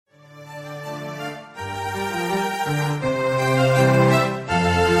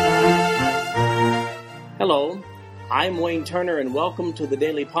I'm Wayne Turner, and welcome to the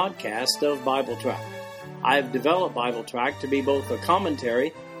daily podcast of Bible Track. I've developed Bible Track to be both a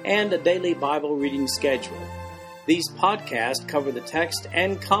commentary and a daily Bible reading schedule. These podcasts cover the text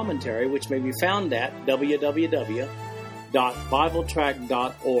and commentary, which may be found at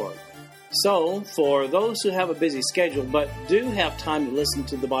www.bibletrack.org. So, for those who have a busy schedule but do have time to listen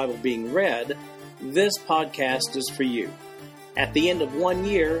to the Bible being read, this podcast is for you. At the end of 1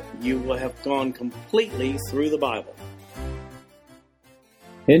 year, you will have gone completely through the Bible.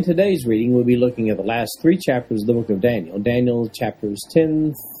 In today's reading, we'll be looking at the last 3 chapters of the book of Daniel, Daniel chapters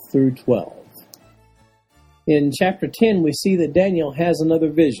 10 through 12. In chapter 10, we see that Daniel has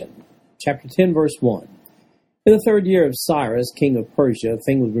another vision. Chapter 10, verse 1. In the 3rd year of Cyrus, king of Persia, a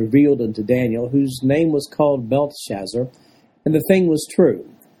thing was revealed unto Daniel, whose name was called Belteshazzar, and the thing was true.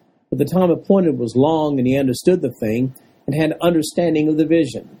 But the time appointed was long, and he understood the thing, and had understanding of the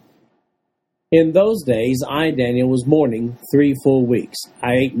vision. In those days I, Daniel, was mourning 3 full weeks.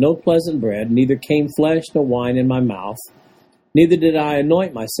 I ate no pleasant bread, neither came flesh nor wine in my mouth, neither did I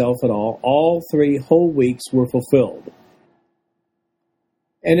anoint myself at all. All 3 whole weeks were fulfilled.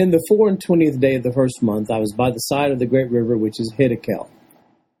 And in the 24th day of the 1st month, I was by the side of the great river, which is Hiddekel.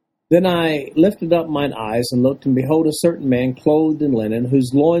 Then I lifted up mine eyes, and looked, and behold, a certain man clothed in linen,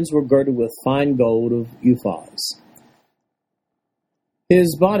 whose loins were girded with fine gold of Uphaz.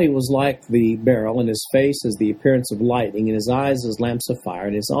 His body was like the beryl, and his face as the appearance of lightning, and his eyes as lamps of fire,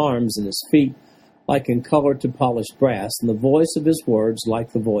 and his arms and his feet like in color to polished brass, and the voice of his words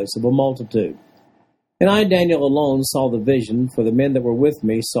like the voice of a multitude. And I, Daniel, alone saw the vision, for the men that were with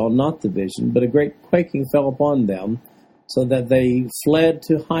me saw not the vision, but a great quaking fell upon them, so that they fled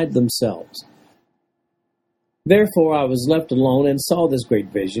to hide themselves. Therefore I was left alone, and saw this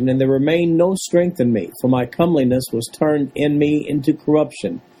great vision, and there remained no strength in me, for my comeliness was turned in me into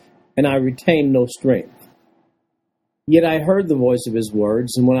corruption, and I retained no strength. Yet I heard the voice of his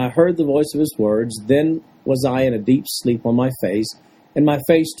words, and when I heard the voice of his words, then was I in a deep sleep on my face, and my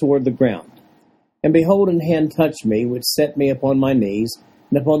face toward the ground. And behold, an hand touched me, which set me upon my knees,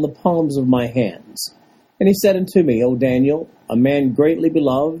 and upon the palms of my hands. And he said unto me, O Daniel, a man greatly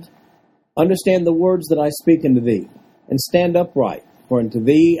beloved, understand the words that I speak unto thee, and stand upright, for unto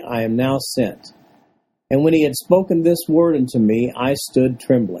thee I am now sent. And when he had spoken this word unto me, I stood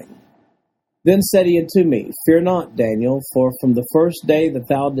trembling. Then said he unto me, Fear not, Daniel, for from the first day that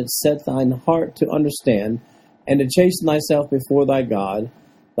thou didst set thine heart to understand, and to chasten thyself before thy God,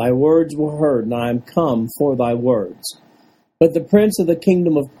 thy words were heard, and I am come for thy words. But the prince of the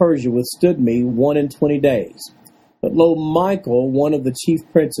kingdom of Persia withstood me 21 days. But lo, Michael, one of the chief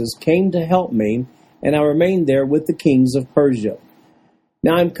princes, came to help me, and I remained there with the kings of Persia.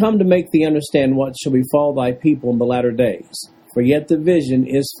 Now I am come to make thee understand what shall befall thy people in the latter days. For yet the vision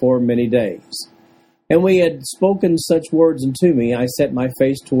is for many days. And when he had spoken such words unto me, I set my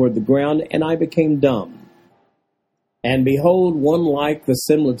face toward the ground, and I became dumb. And behold, one like the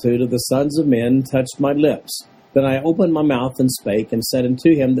similitude of the sons of men touched my lips. Then I opened my mouth and spake, and said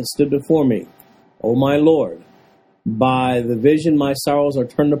unto him that stood before me, O my Lord, by the vision my sorrows are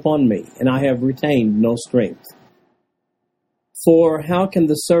turned upon me, and I have retained no strength. For how can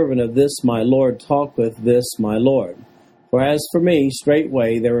the servant of this my Lord talk with this my Lord? For as for me,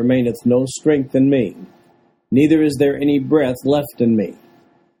 straightway there remaineth no strength in me, neither is there any breath left in me.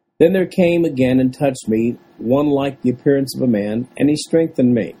 Then there came again and touched me one like the appearance of a man, and he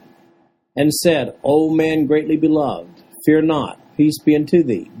strengthened me, and said, O man greatly beloved, fear not, peace be unto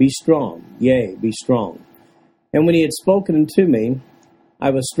thee, be strong, yea, be strong. And when he had spoken unto me,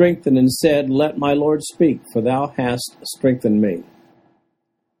 I was strengthened, and said, Let my Lord speak, for thou hast strengthened me.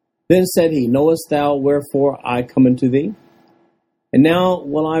 Then said he, Knowest thou wherefore I come unto thee? And now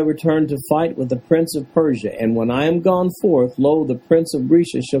will I return to fight with the prince of Persia, and when I am gone forth, lo, the prince of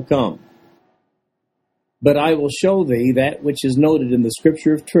Grecia shall come. But I will show thee that which is noted in the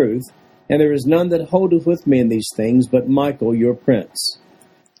scripture of truth, and there is none that holdeth with me in these things, but Michael your prince.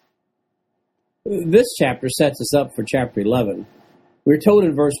 This chapter sets us up for chapter 11. We're told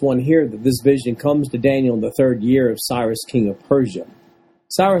in verse 1 here that this vision comes to Daniel in the 3rd year of Cyrus, king of Persia.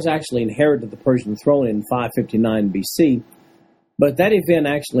 Cyrus actually inherited the Persian throne in 559 BC, but that event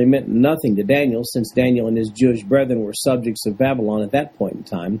actually meant nothing to Daniel, since Daniel and his Jewish brethren were subjects of Babylon at that point in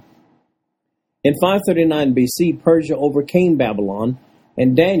time. In 539 BC, Persia overcame Babylon,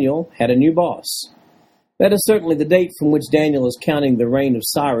 and Daniel had a new boss. That is certainly the date from which Daniel is counting the reign of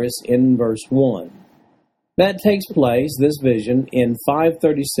Cyrus in verse 1. That takes place, this vision, in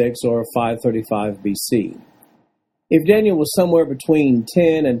 536 or 535 BC. If Daniel was somewhere between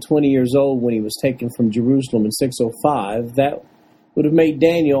 10 and 20 years old when he was taken from Jerusalem in 605, that would have made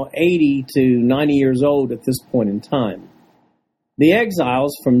Daniel 80 to 90 years old at this point in time. The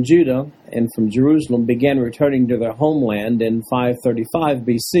exiles from Judah and from Jerusalem began returning to their homeland in 535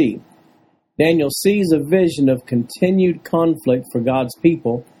 BC. Daniel sees a vision of continued conflict for God's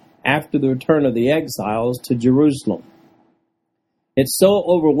people after the return of the exiles to Jerusalem. It so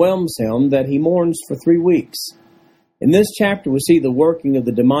overwhelms him that he mourns for 3 weeks. In this chapter, we see the working of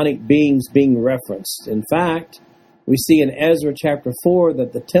the demonic beings being referenced. In fact, we see in Ezra chapter 4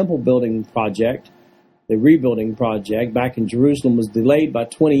 that the temple building project, the rebuilding project back in Jerusalem, was delayed by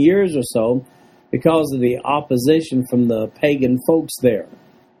 20 years or so because of the opposition from the pagan folks there.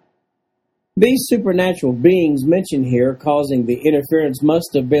 These supernatural beings mentioned here causing the interference must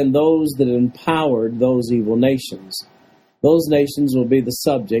have been those that empowered those evil nations. Those nations will be the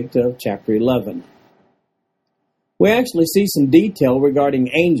subject of chapter 11. We actually see some detail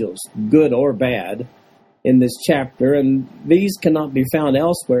regarding angels, good or bad, in this chapter, and these cannot be found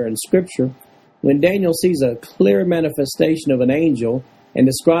elsewhere in Scripture. When Daniel sees a clear manifestation of an angel and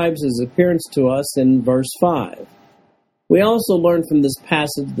describes his appearance to us in verse 5. We also learn from this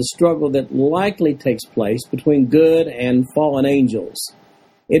passage the struggle that likely takes place between good and fallen angels.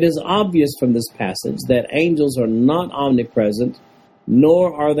 It is obvious from this passage that angels are not omnipresent,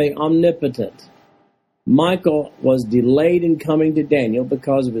 nor are they omnipotent. Michael was delayed in coming to Daniel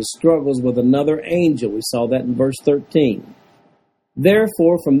because of his struggles with another angel. We saw that in verse 13.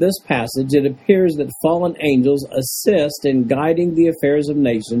 Therefore, from this passage, it appears that fallen angels assist in guiding the affairs of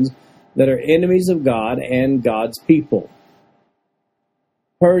nations that are enemies of God and God's people.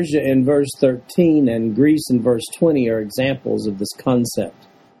 Persia in verse 13 and Greece in verse 20 are examples of this concept.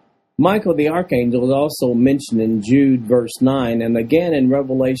 Michael the archangel is also mentioned in Jude verse 9 and again in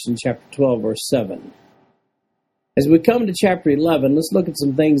Revelation chapter 12 verse 7. As we come to chapter 11, let's look at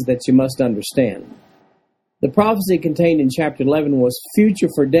some things that you must understand. The prophecy contained in chapter 11 was future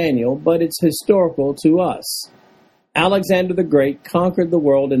for Daniel, but it's historical to us. Alexander the Great conquered the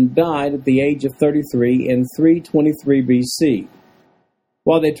world and died at the age of 33 in 323 BC.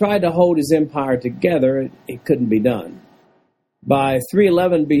 While they tried to hold his empire together, it couldn't be done. By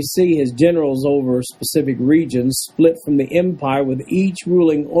 311 BC, his generals over specific regions split from the empire, with each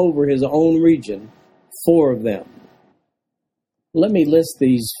ruling over his own region, 4 of them. Let me list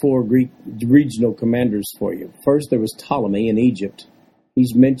these 4 Greek regional commanders for you. First, there was Ptolemy in Egypt.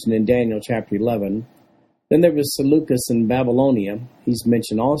 He's mentioned in Daniel chapter 11. Then there was Seleucus in Babylonia. He's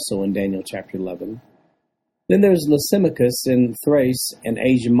mentioned also in Daniel chapter 11. Then there's Lysimachus in Thrace and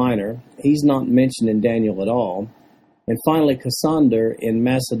Asia Minor. He's not mentioned in Daniel at all. And finally, Cassander in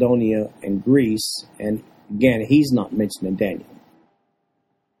Macedonia and Greece. And again, he's not mentioned in Daniel.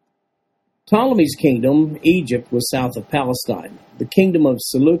 Ptolemy's kingdom, Egypt, was south of Palestine. The kingdom of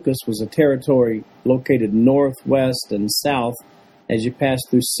Seleucus was a territory located north, west, and south as you pass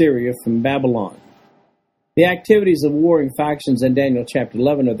through Syria from Babylon. The activities of warring factions in Daniel chapter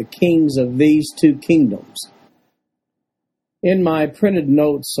 11 are the kings of these 2 kingdoms. In my printed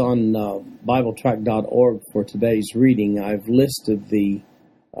notes on BibleTrack.org for today's reading, I've listed the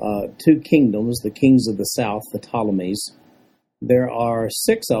 2 kingdoms, the kings of the south, the Ptolemies. There are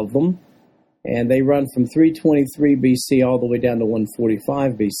 6 of them, and they run from 323 BC all the way down to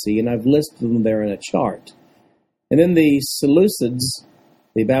 145 BC, and I've listed them there in a chart. And then the Seleucids,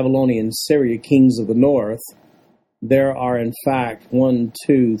 the Babylonian Syria kings of the north, there are in fact 1,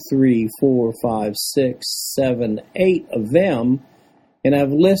 2, 3, 4, 5, 6, 7, 8 of them, and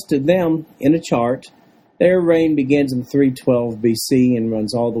I've listed them in a chart. Their reign begins in 312 BC and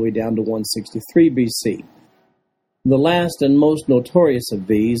runs all the way down to 163 BC. The last and most notorious of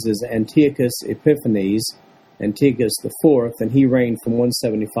these is Antiochus Epiphanes, Antiochus IV, and he reigned from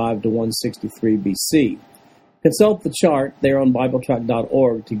 175 to 163 BC. Consult the chart there on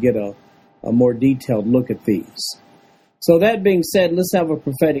BibleTrack.org to get a more detailed look at these. So that being said, let's have a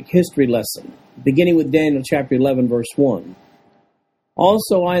prophetic history lesson, beginning with Daniel chapter 11, verse 1.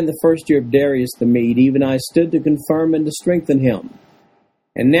 Also I in the first year of Darius the Mede, even I stood to confirm and to strengthen him.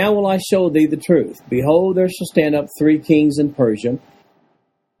 And now will I show thee the truth. Behold, there shall stand up 3 kings in Persia,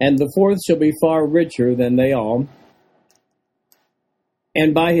 and the 4th shall be far richer than they all.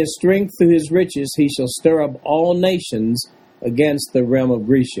 And by his strength through his riches he shall stir up all nations against the realm of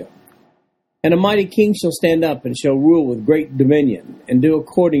Grecia. And a mighty king shall stand up and shall rule with great dominion, and do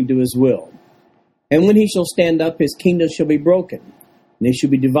according to his will. And when he shall stand up, his kingdom shall be broken, and he shall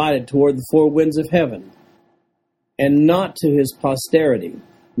be divided toward the 4 winds of heaven, and not to his posterity,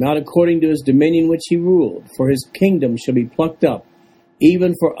 not according to his dominion which he ruled, for his kingdom shall be plucked up,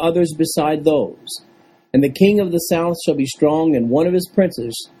 even for others beside those. And the king of the south shall be strong, and one of his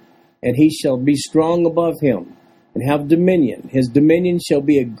princes, and he shall be strong above him, and have dominion. His dominion shall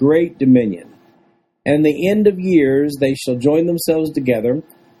be a great dominion. And in the end of years they shall join themselves together,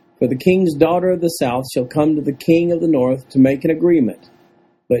 for the king's daughter of the south shall come to the king of the north to make an agreement.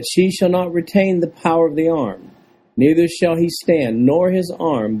 But she shall not retain the power of the arm, neither shall he stand, nor his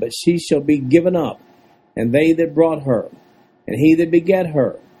arm, but she shall be given up, and they that brought her, and he that begat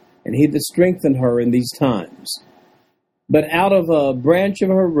her, and he that strengthened her in these times. But out of a branch of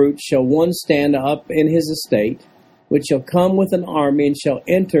her roots shall one stand up in his estate, which shall come with an army, and shall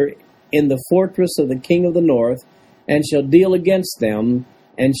enter in the fortress of the king of the north, and shall deal against them,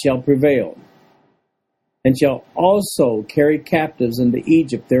 and shall prevail. And shall also carry captives into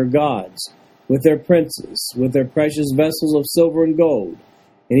Egypt their gods, with their princes, with their precious vessels of silver and gold.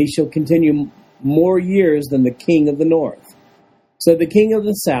 And he shall continue more years than the king of the north. So the king of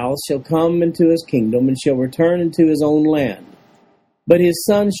the south shall come into his kingdom, and shall return into his own land. But his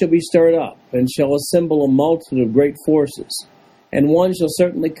son shall be stirred up, and shall assemble a multitude of great forces. And one shall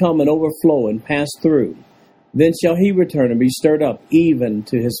certainly come and overflow and pass through. Then shall he return and be stirred up, even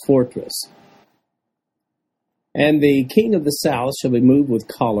to his fortress. And the king of the south shall be moved with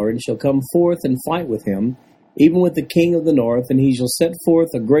choler, and shall come forth and fight with him, even with the king of the north, and he shall set forth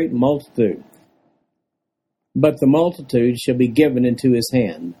a great multitude. But the multitude shall be given into his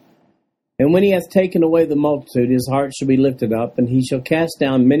hand. And when he hath taken away the multitude, his heart shall be lifted up, and he shall cast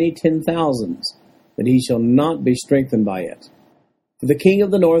down many 10,000s, but he shall not be strengthened by it. For the king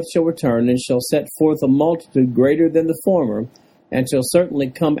of the north shall return, and shall set forth a multitude greater than the former, and shall certainly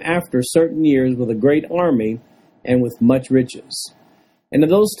come after certain years with a great army, and with much riches. And in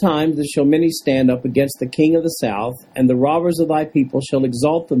those times there shall many stand up against the king of the south, and the robbers of thy people shall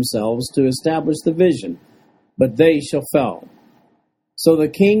exalt themselves to establish the vision, but they shall fall. So the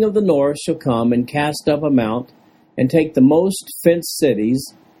king of the north shall come and cast up a mount, and take the most fenced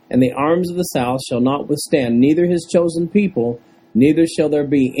cities, and the arms of the south shall not withstand neither his chosen people, neither shall there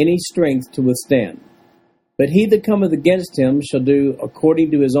be any strength to withstand. But he that cometh against him shall do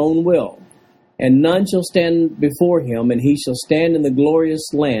according to his own will, and none shall stand before him, and he shall stand in the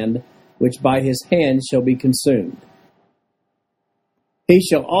glorious land, which by his hand shall be consumed. He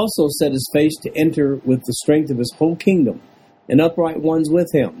shall also set his face to enter with the strength of his whole kingdom, and upright ones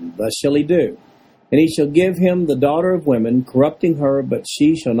with him. Thus shall he do. And he shall give him the daughter of women, corrupting her, but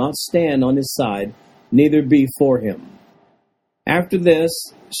she shall not stand on his side, neither be for him. After this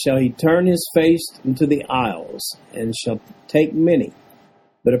shall he turn his face into the isles, and shall take many.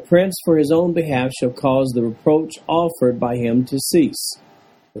 But a prince for his own behalf shall cause the reproach offered by him to cease.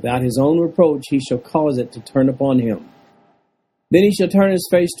 Without his own reproach he shall cause it to turn upon him. Then he shall turn his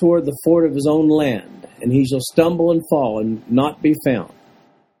face toward the fort of his own land, and he shall stumble and fall, and not be found.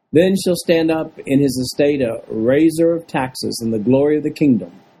 Then shall stand up in his estate a raiser of taxes in the glory of the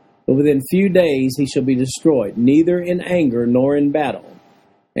kingdom. But within few days he shall be destroyed, neither in anger nor in battle.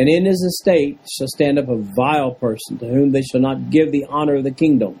 And in his estate shall stand up a vile person, to whom they shall not give the honor of the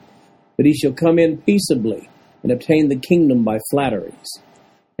kingdom, but he shall come in peaceably, and obtain the kingdom by flatteries.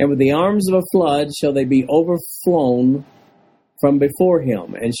 And with the arms of a flood shall they be overflown from before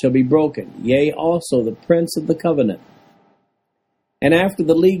him, and shall be broken, yea, also the prince of the covenant. And after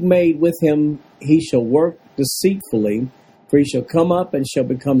the league made with him, he shall work deceitfully, for he shall come up and shall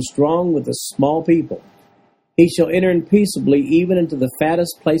become strong with a small people. He shall enter in peaceably even into the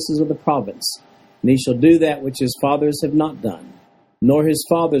fattest places of the province, and he shall do that which his fathers have not done, nor his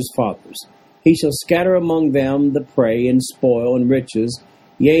fathers' fathers. He shall scatter among them the prey and spoil and riches,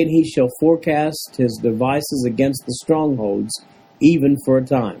 yea, and he shall forecast his devices against the strongholds, even for a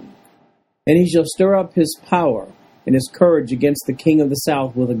time. And he shall stir up his power and his courage against the king of the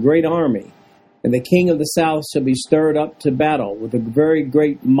south with a great army, and the king of the south shall be stirred up to battle with a very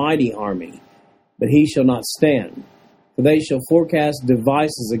great mighty army. But he shall not stand, for they shall forecast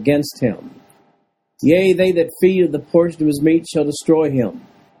devices against him. Yea, they that feed of the portion of his meat shall destroy him,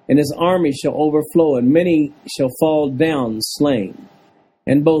 and his army shall overflow, and many shall fall down slain.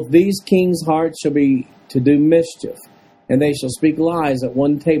 And both these kings' hearts shall be to do mischief, and they shall speak lies at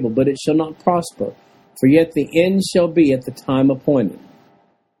one table, but it shall not prosper, for yet the end shall be at the time appointed.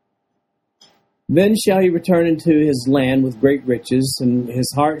 Then shall he return into his land with great riches, and his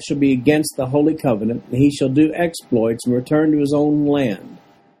heart shall be against the holy covenant, and he shall do exploits and return to his own land.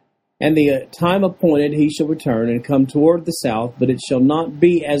 And the time appointed he shall return and come toward the south, but it shall not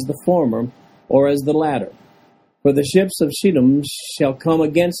be as the former or as the latter. For the ships of Shittim shall come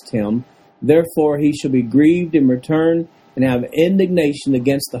against him, therefore he shall be grieved and return and have indignation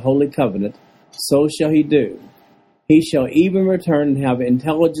against the holy covenant. So shall he do. He shall even return and have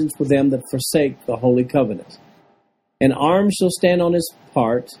intelligence with them that forsake the holy covenant. And arms shall stand on his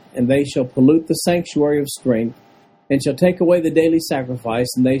part, and they shall pollute the sanctuary of strength, and shall take away the daily sacrifice,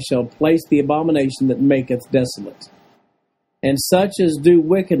 and they shall place the abomination that maketh desolate. And such as do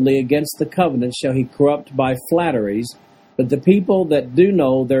wickedly against the covenant shall he corrupt by flatteries, but the people that do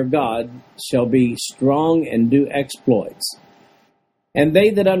know their God shall be strong and do exploits. And they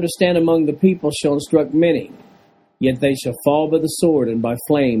that understand among the people shall instruct many, yet they shall fall by the sword, and by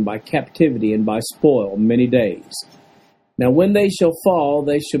flame, by captivity, and by spoil many days. Now when they shall fall,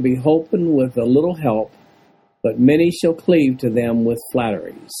 they shall be holpen with a little help, but many shall cleave to them with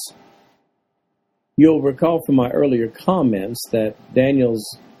flatteries. You'll recall from my earlier comments that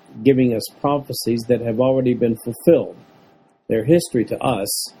Daniel's giving us prophecies that have already been fulfilled. Their history to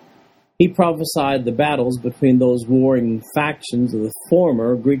us. He prophesied the battles between those warring factions of the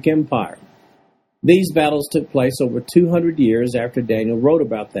former Greek Empire. These battles took place over 200 years after Daniel wrote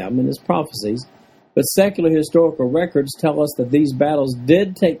about them in his prophecies, but secular historical records tell us that these battles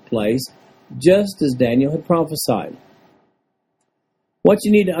did take place just as Daniel had prophesied. What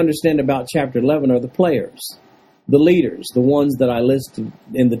you need to understand about chapter 11 are the players, the leaders, the ones that I listed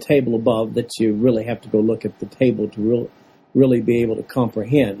in the table above that you really have to go look at the table to really be able to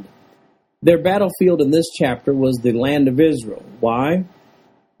comprehend. Their battlefield in this chapter was the land of Israel. Why?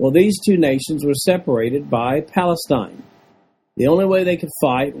 Well, these two nations were separated by Palestine. The only way they could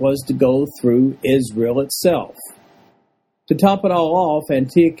fight was to go through Israel itself. To top it all off,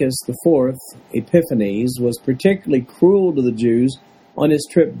 Antiochus IV Epiphanes was particularly cruel to the Jews on his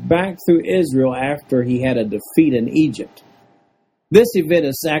trip back through Israel after he had a defeat in Egypt. This event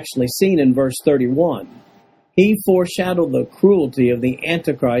is actually seen in verse 31. He foreshadowed the cruelty of the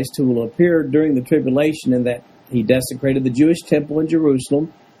Antichrist who will appear during the tribulation, in that he desecrated the Jewish temple in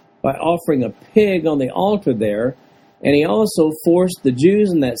Jerusalem by offering a pig on the altar there, and he also forced the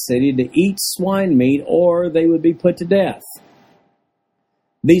Jews in that city to eat swine meat or they would be put to death.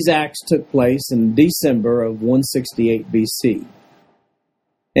 These acts took place in December of 168 BC.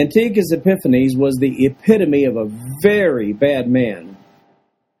 Antiochus Epiphanes was the epitome of a very bad man.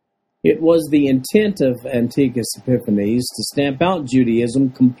 It was the intent of Antiochus Epiphanes to stamp out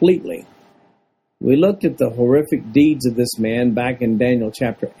Judaism completely. We looked at the horrific deeds of this man back in Daniel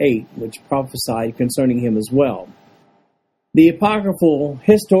chapter 8, which prophesied concerning him as well. The apocryphal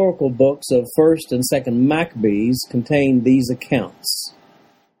historical books of 1st and 2nd Maccabees contain these accounts.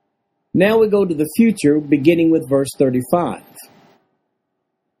 Now we go to the future, beginning with verse 35.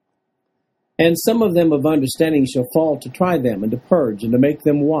 And some of them of understanding shall fall to try them, and to purge, and to make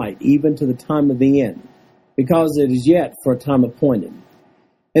them white, even to the time of the end, because it is yet for a time appointed.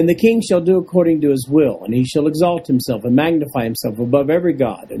 And the king shall do according to his will, and he shall exalt himself, and magnify himself above every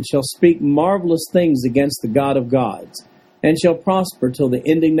god, and shall speak marvelous things against the God of gods, and shall prosper till the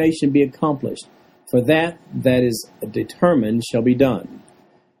indignation be accomplished, for that is determined shall be done.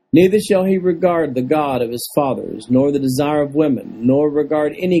 Neither shall he regard the God of his fathers, nor the desire of women, nor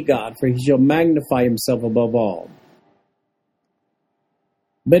regard any god, for he shall magnify himself above all.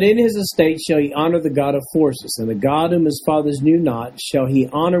 But in his estate shall he honor the God of forces, and the God whom his fathers knew not shall he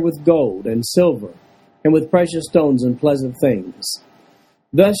honor with gold and silver, and with precious stones and pleasant things.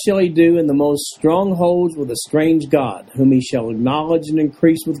 Thus shall he do in the most strongholds with a strange God, whom he shall acknowledge and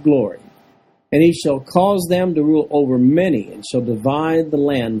increase with glory. And he shall cause them to rule over many, and shall divide the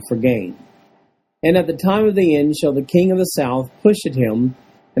land for gain. And at the time of the end shall the king of the south push at him,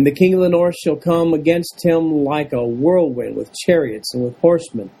 and the king of the north shall come against him like a whirlwind, with chariots and with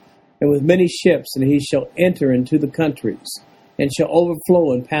horsemen, and with many ships, and he shall enter into the countries, and shall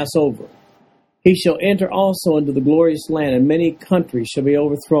overflow and pass over. He shall enter also into the glorious land, and many countries shall be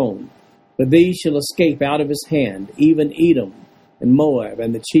overthrown. But these shall escape out of his hand, even Edom, and Moab,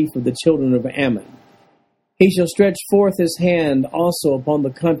 and the chief of the children of Ammon. He shall stretch forth his hand also upon the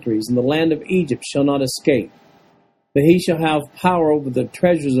countries, and the land of Egypt shall not escape. But he shall have power over the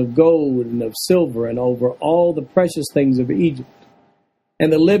treasures of gold and of silver, and over all the precious things of Egypt.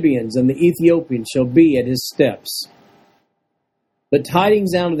 And the Libyans and the Ethiopians shall be at his steps. But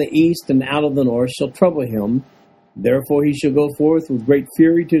tidings out of the east and out of the north shall trouble him. Therefore he shall go forth with great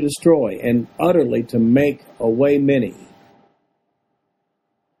fury to destroy, and utterly to make away many.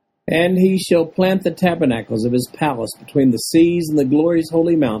 And he shall plant the tabernacles of his palace between the seas and the glorious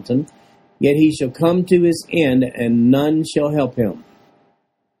holy mountain, yet he shall come to his end, and none shall help him.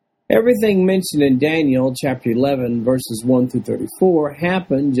 Everything mentioned in Daniel chapter 11, verses 1 through 34,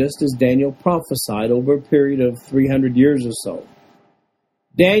 happened just as Daniel prophesied over a period of 300 years or so.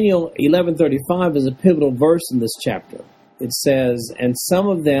 Daniel 11:35 is a pivotal verse in this chapter. It says, "And some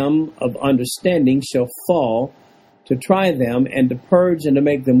of them of understanding shall fall, to try them, and to purge, and to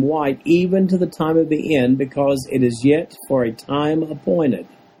make them white, even to the time of the end, because it is yet for a time appointed."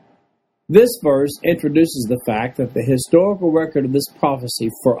 This verse introduces the fact that the historical record of this prophecy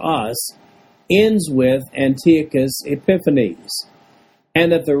for us ends with Antiochus Epiphanes,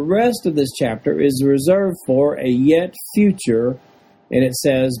 and that the rest of this chapter is reserved for a yet future, and it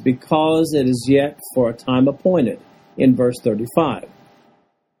says, because it is yet for a time appointed, in verse 35.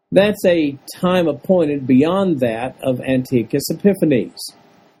 That's a time appointed beyond that of Antiochus Epiphanes.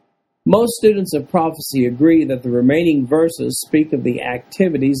 Most students of prophecy agree that the remaining verses speak of the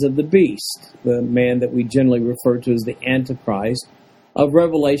activities of the beast, the man that we generally refer to as the Antichrist, of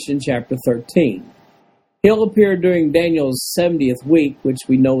Revelation chapter 13. He'll appear during Daniel's 70th week, which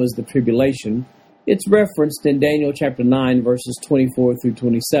we know as the tribulation. It's referenced in Daniel chapter 9, verses 24 through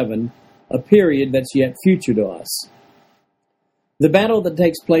 27, a period that's yet future to us. The battle that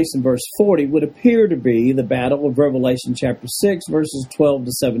takes place in verse 40 would appear to be the battle of Revelation chapter 6, verses 12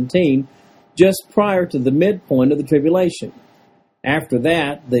 to 17, just prior to the midpoint of the tribulation. After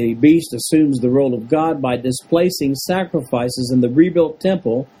that, the beast assumes the role of God by displacing sacrifices in the rebuilt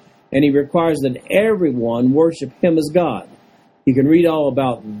temple, and he requires that everyone worship him as God. You can read all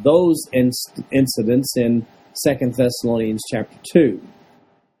about those incidents in 2 Thessalonians chapter 2.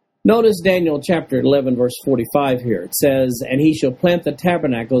 Notice Daniel chapter 11, verse 45 here. It says, "And he shall plant the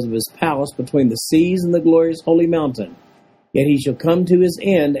tabernacles of his palace between the seas and the glorious holy mountain. Yet he shall come to his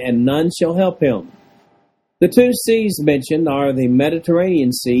end, and none shall help him." The two seas mentioned are the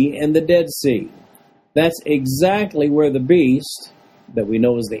Mediterranean Sea and the Dead Sea. That's exactly where the beast, that we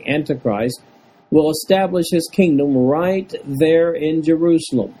know as the Antichrist, will establish his kingdom right there in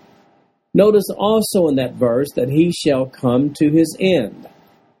Jerusalem. Notice also in that verse that he shall come to his end.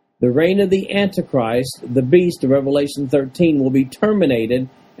 The reign of the Antichrist, the beast of Revelation 13, will be terminated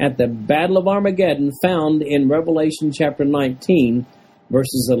at the Battle of Armageddon found in Revelation chapter 19,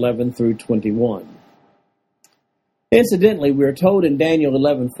 verses 11 through 21. Incidentally, we are told in Daniel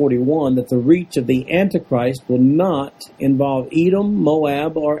 11:41 that the reach of the Antichrist will not involve Edom,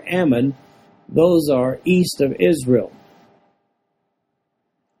 Moab, or Ammon. Those are east of Israel.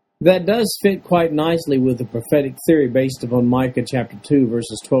 That does fit quite nicely with the prophetic theory based upon Micah chapter 2,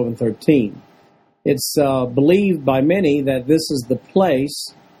 verses 12 and 13. It's believed by many that this is the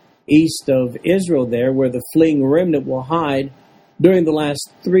place east of Israel there where the fleeing remnant will hide during the last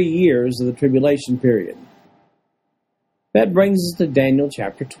 3 years of the tribulation period. That brings us to Daniel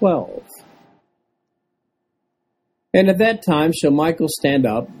chapter 12. "And at that time shall Michael stand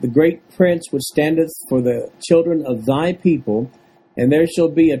up, the great prince which standeth for the children of thy people, and there shall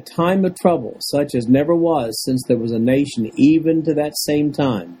be a time of trouble, such as never was since there was a nation, even to that same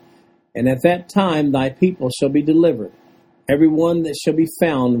time. And at that time thy people shall be delivered, every one that shall be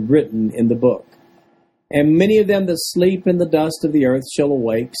found written in the book. And many of them that sleep in the dust of the earth shall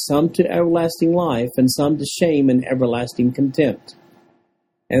awake, some to everlasting life, and some to shame and everlasting contempt.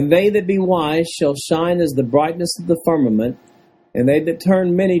 And they that be wise shall shine as the brightness of the firmament, and they that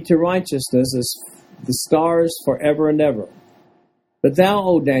turn many to righteousness as the stars forever and ever. But thou,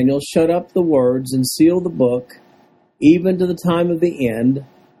 O Daniel, shut up the words and seal the book, even to the time of the end.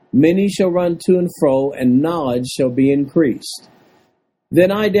 Many shall run to and fro, and knowledge shall be increased. Then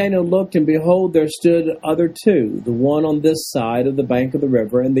I, Daniel, looked, and behold, there stood other two, the one on this side of the bank of the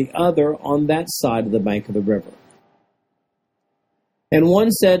river, and the other on that side of the bank of the river. And one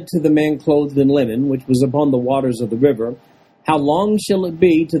said to the man clothed in linen, which was upon the waters of the river, How long shall it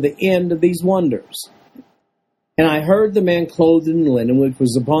be to the end of these wonders? And I heard the man clothed in linen, which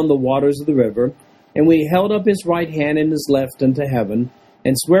was upon the waters of the river, and when he held up his right hand and his left unto heaven,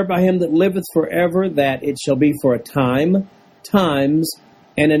 and swear by him that liveth forever, that it shall be for a time, times,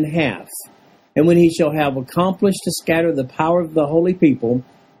 and an half. And when he shall have accomplished to scatter the power of the holy people,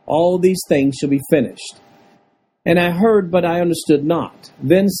 all these things shall be finished. And I heard, but I understood not.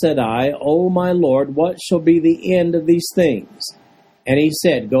 Then said I, O my Lord, what shall be the end of these things? And he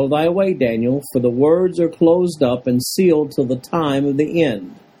said, Go thy way, Daniel, for the words are closed up and sealed till the time of the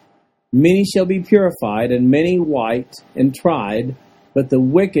end. Many shall be purified, and many white and tried, but the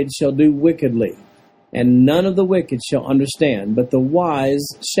wicked shall do wickedly. And none of the wicked shall understand, but the wise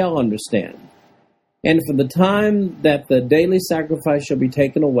shall understand. And from the time that the daily sacrifice shall be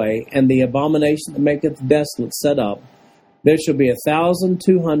taken away, and the abomination that maketh desolate set up, there shall be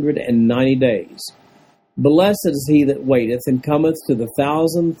 1,290 days. Blessed is he that waiteth, and cometh to the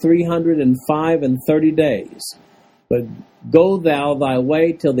 1,335 days. But go thou thy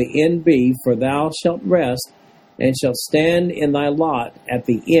way till the end be, for thou shalt rest, and shalt stand in thy lot at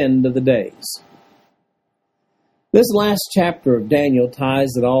the end of the days." This last chapter of Daniel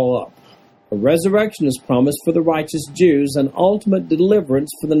ties it all up. A resurrection is promised for the righteous Jews, and ultimate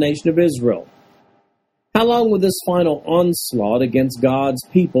deliverance for the nation of Israel. How long will this final onslaught against God's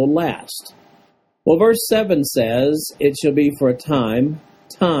people last? Well, verse 7 says, "It shall be for a time,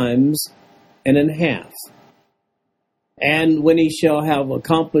 times, and an half. And when he shall have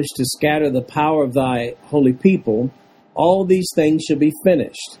accomplished to scatter the power of thy holy people, all these things shall be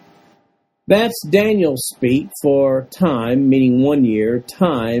finished." That's Daniel speak for time, meaning 1 year,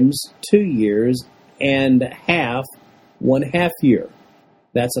 times 2 years, and half, 1/2 year.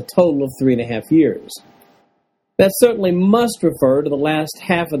 That's a total of 3.5 years. That certainly must refer to the last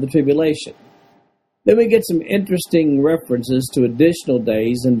half of the tribulation. Then we get some interesting references to additional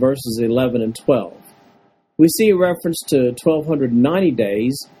days in verses 11 and 12. We see a reference to 1,290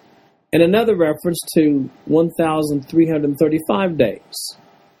 days and another reference to 1,335 days.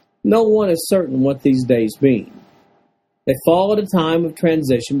 No one is certain what these days mean. They fall at a time of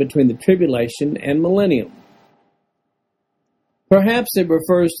transition between the tribulation and millennium. Perhaps it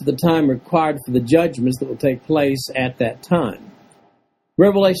refers to the time required for the judgments that will take place at that time.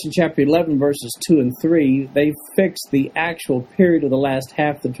 Revelation chapter 11, verses 2 and 3, they fix the actual period of the last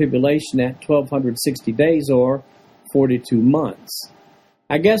half of the tribulation at 1,260 days or 42 months.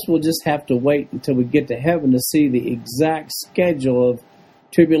 I guess we'll just have to wait until we get to heaven to see the exact schedule of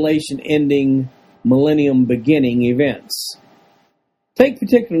tribulation ending, millennium beginning events. Take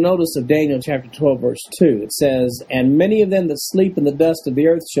particular notice of Daniel chapter 12, verse 2. It says, "And many of them that sleep in the dust of the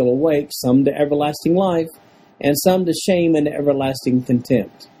earth shall awake, some to everlasting life, and some to shame and everlasting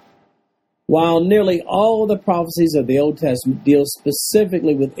contempt." While nearly all the prophecies of the Old Testament deal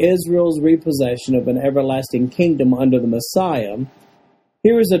specifically with Israel's repossession of an everlasting kingdom under the Messiah,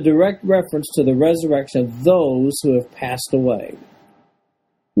 here is a direct reference to the resurrection of those who have passed away.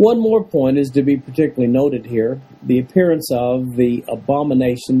 One more point is to be particularly noted here, the appearance of the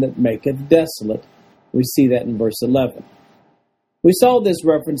abomination that maketh desolate. We see that in verse 11. We saw this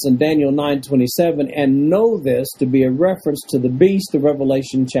reference in Daniel 9:27 and know this to be a reference to the beast of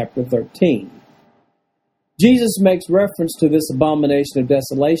Revelation chapter 13. Jesus makes reference to this abomination of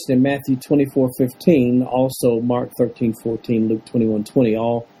desolation in Matthew 24:15, also Mark 13:14, Luke 21:20,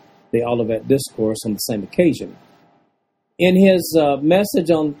 all the Olivet Discourse on the same occasion. In his message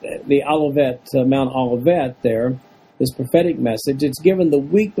on the Olivet, Mount Olivet there, his prophetic message, it's given the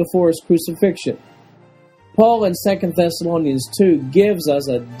week before his crucifixion. Paul in 2 Thessalonians 2 gives us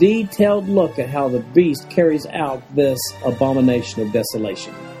a detailed look at how the beast carries out this abomination of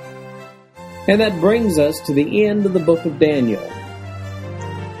desolation. And that brings us to the end of the book of Daniel.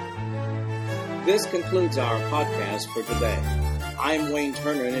 This concludes our podcast for today. I'm Wayne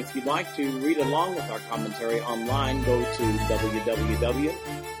Turner, and if you'd like to read along with our commentary online, go to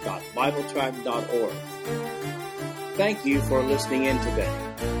www.bibletrack.org. Thank you for listening in today.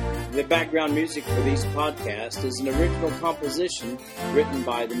 The background music for these podcasts is an original composition written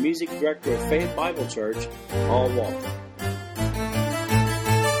by the music director of Faith Bible Church, Paul Walton.